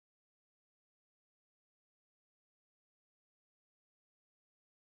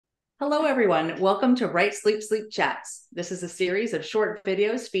Hello, everyone. Welcome to RightSleep Sleep Chats. This is a series of short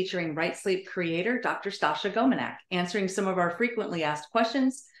videos featuring RightSleep creator, Dr. Stasha Gominak, answering some of our frequently asked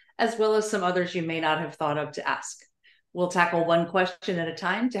questions, as well as some others you may not have thought of to ask. We'll tackle one question at a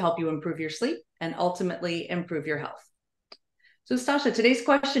time to help you improve your sleep and ultimately improve your health. So, Stasha, today's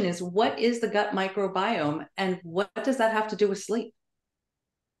question is, what is the gut microbiome and what does that have to do with sleep?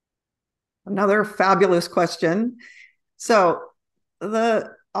 Another fabulous question. So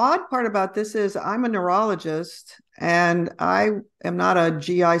the odd part about this is I'm a neurologist and I am not a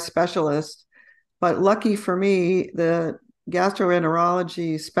GI specialist, but lucky for me, the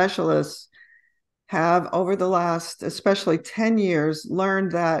gastroenterology specialists have over the last, especially 10 years,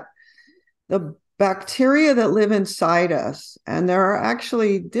 learned that the bacteria that live inside us, and there are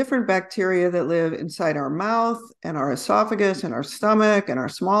actually different bacteria that live inside our mouth and our esophagus and our stomach and our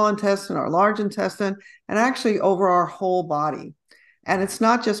small intestine, our large intestine, and actually over our whole body. And it's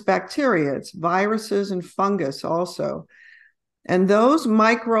not just bacteria, it's viruses and fungus also. And those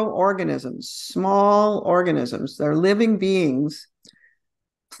microorganisms, small organisms, they're living beings,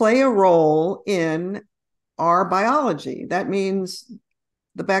 play a role in our biology. That means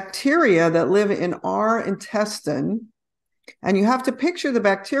the bacteria that live in our intestine, and you have to picture the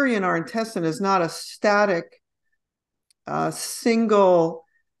bacteria in our intestine as not a static, single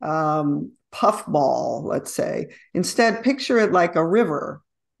puffball, let's say. Instead, picture it like a river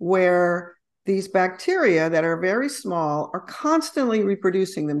where these bacteria that are very small are constantly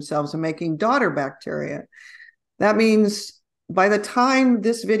reproducing themselves and making daughter bacteria. That means by the time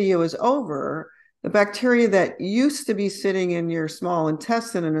this video is over, the bacteria that used to be sitting in your small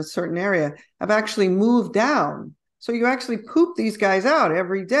intestine in a certain area have actually moved down. So you actually poop these guys out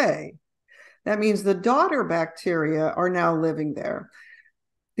every day. That means the daughter bacteria are now living there.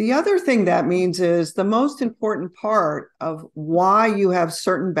 The other thing that means is the most important part of why you have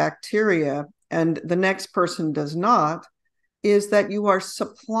certain bacteria and the next person does not is that you are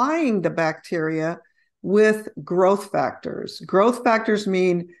supplying the bacteria with growth factors. Growth factors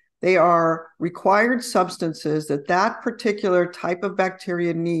mean they are required substances that that particular type of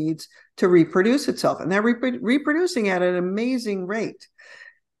bacteria needs to reproduce itself. And they're reproducing at an amazing rate.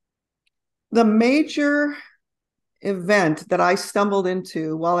 The major event that I stumbled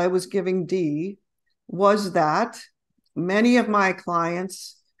into while I was giving D was that many of my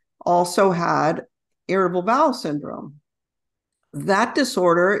clients also had irritable bowel syndrome. That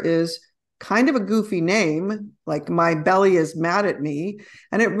disorder is kind of a goofy name, like my belly is mad at me.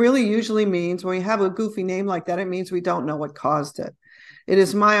 And it really usually means when we have a goofy name like that, it means we don't know what caused it. It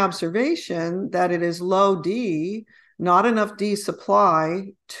is my observation that it is low D, not enough D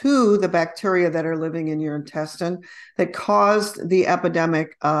supply to the bacteria that are living in your intestine that caused the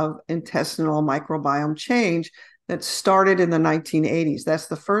epidemic of intestinal microbiome change that started in the 1980s. That's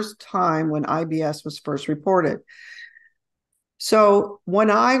the first time when IBS was first reported. So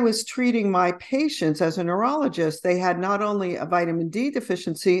when I was treating my patients as a neurologist, they had not only a vitamin D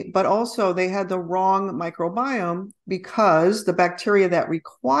deficiency, but also they had the wrong microbiome because the bacteria that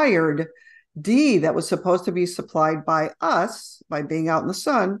required D that was supposed to be supplied by us, by being out in the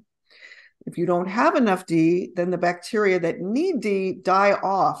sun, if you don't have enough D, then the bacteria that need D die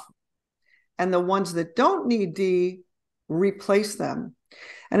off. And the ones that don't need D replace them.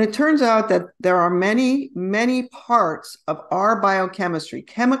 And it turns out that there are many, many parts of our biochemistry,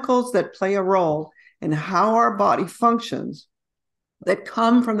 chemicals that play a role in how our body functions that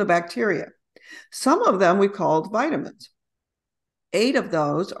come from the bacteria. Some of them we called vitamins. 8 of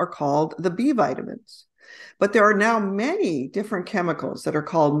those are called the B vitamins. But there are now many different chemicals that are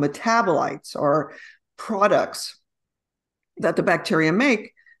called metabolites or products that the bacteria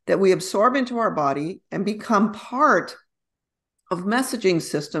make that we absorb into our body and become part of messaging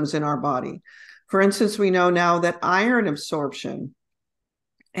systems in our body. For instance, we know now that iron absorption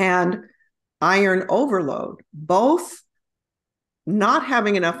and iron overload, both not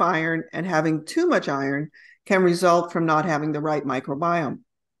having enough iron and having too much iron, can result from not having the right microbiome,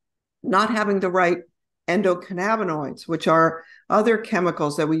 not having the right endocannabinoids, which are other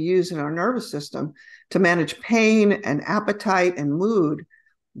chemicals that we use in our nervous system to manage pain and appetite and mood.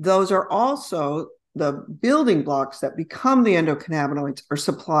 Those are also the building blocks that become the endocannabinoids are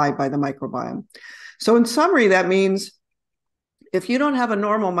supplied by the microbiome. So in summary, that means if you don't have a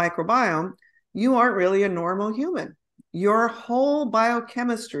normal microbiome, you aren't really a normal human. Your whole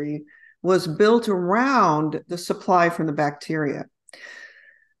biochemistry was built around the supply from the bacteria.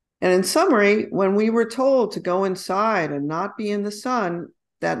 And in summary, when we were told to go inside and not be in the sun,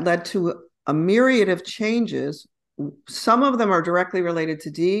 that led to a myriad of changes. Some of them are directly related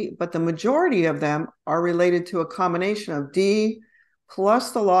to D, but the majority of them are related to a combination of D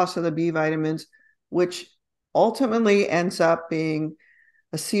plus the loss of the B vitamins, which ultimately ends up being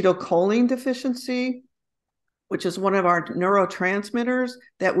acetylcholine deficiency, which is one of our neurotransmitters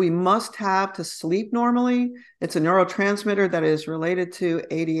that we must have to sleep normally. It's a neurotransmitter that is related to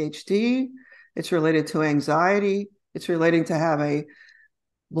ADHD. It's related to anxiety. It's relating to have a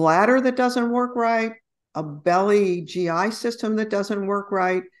bladder that doesn't work right, a belly GI system that doesn't work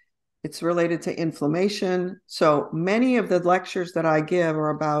right. It's related to inflammation. So many of the lectures that I give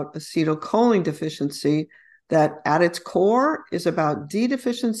are about acetylcholine deficiency, that at its core is about D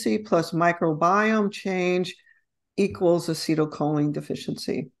deficiency plus microbiome change equals acetylcholine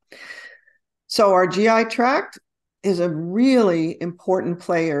deficiency. So our GI tract is a really important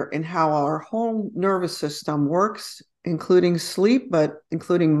player in how our whole nervous system works, including sleep, but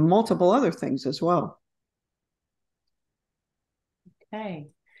including multiple other things as well. Okay.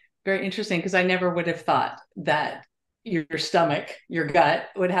 Very interesting, because I never would have thought that your stomach, your gut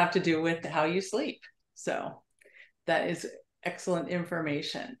would have to do with how you sleep. So that is excellent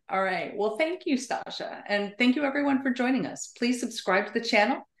information. All right. Well, thank you, Stasha. And thank you everyone for joining us. Please subscribe to the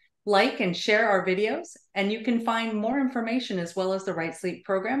channel, like and share our videos, and you can find more information as well as the RightSleep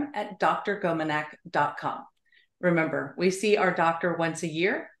program at drgominak.com. Remember, we see our doctor once a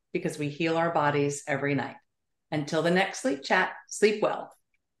year because we heal our bodies every night. Until the next sleep chat, sleep well.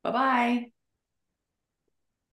 Bye-bye.